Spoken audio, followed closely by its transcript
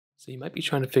So you might be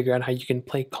trying to figure out how you can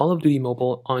play Call of Duty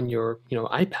Mobile on your,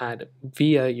 iPad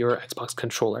via your Xbox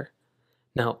controller.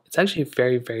 Now, it's actually a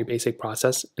very, very basic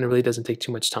process and it really doesn't take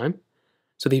too much time.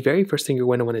 So the very first thing you're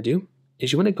going to want to do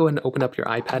is you want to go ahead and open up your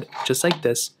iPad just like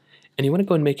this, and you want to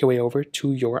go and make your way over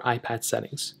to your iPad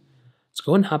settings. So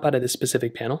go and hop out of this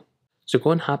specific panel.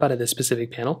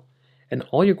 And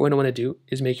all you're going to want to do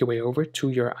is make your way over to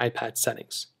your iPad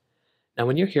settings. Now,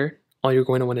 when you're here, all you're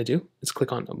going to want to do is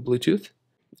click on Bluetooth,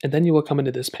 and then you will come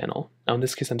into this panel. Now, in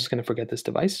this case, I'm just going to forget this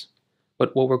device.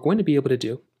 But what we're going to be able to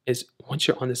do is once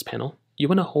you're on this panel, you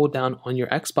want to hold down on your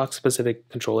Xbox specific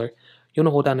controller, you want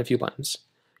to hold down a few buttons.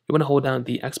 You want to hold down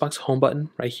the Xbox home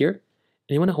button right here,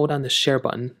 and you want to hold down the share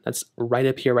button that's right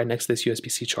up here, right next to this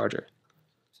USB-C charger.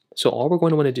 So all we're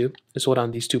going to want to do is hold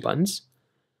down these two buttons,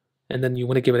 and then you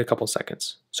want to give it a couple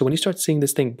seconds. So when you start seeing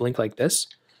this thing blink like this,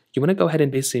 you want to go ahead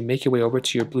and basically make your way over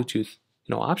to your Bluetooth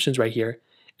options right here,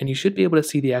 and you should be able to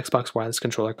see the Xbox wireless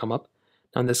controller come up.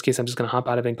 Now in this case, I'm just going to hop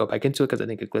out of it and go back into it because I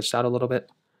think it glitched out a little bit.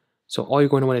 So all you're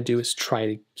going to want to do is try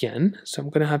it again. So I'm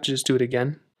going to have to just do it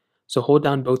again. So hold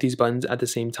down both these buttons at the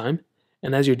same time,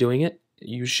 and as you're doing it,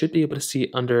 you should be able to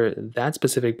see under that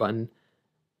specific button,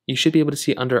 you should be able to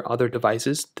see under other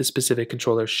devices, this specific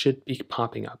controller should be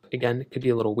popping up. Again, it could be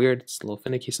a little weird, it's a little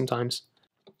finicky sometimes.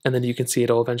 And then you can see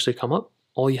it'll eventually come up.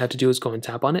 All you have to do is go and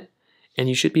tap on it, and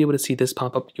you should be able to see this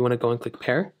pop up. You want to go and click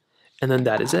pair, and then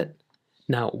that is it.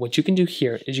 Now, what you can do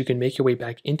here is you can make your way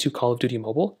back into Call of Duty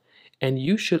Mobile, and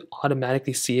you should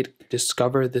automatically see it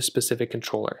discover this specific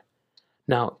controller.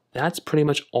 Now, that's pretty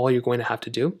much all you're going to have to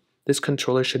do. This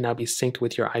controller should now be synced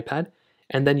with your iPad,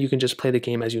 and then you can just play the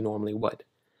game as you normally would.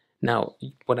 Now,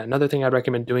 another thing I'd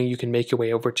recommend doing, you can make your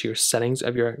way over to your settings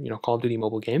of your Call of Duty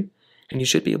Mobile game, and you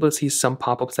should be able to see some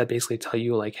pop-ups that basically tell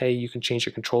you like, hey, you can change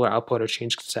your controller output or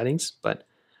change settings, but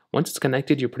once it's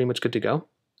connected, you're pretty much good to go,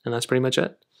 and that's pretty much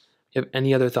it. If you have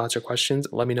any other thoughts or questions,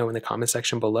 let me know in the comment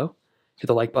section below. Hit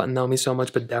the like button, that would mean so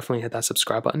much, but definitely hit that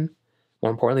subscribe button.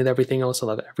 More importantly than everything else, I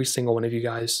love every single one of you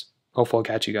guys. Hopefully I'll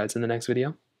catch you guys in the next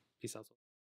video. Peace out.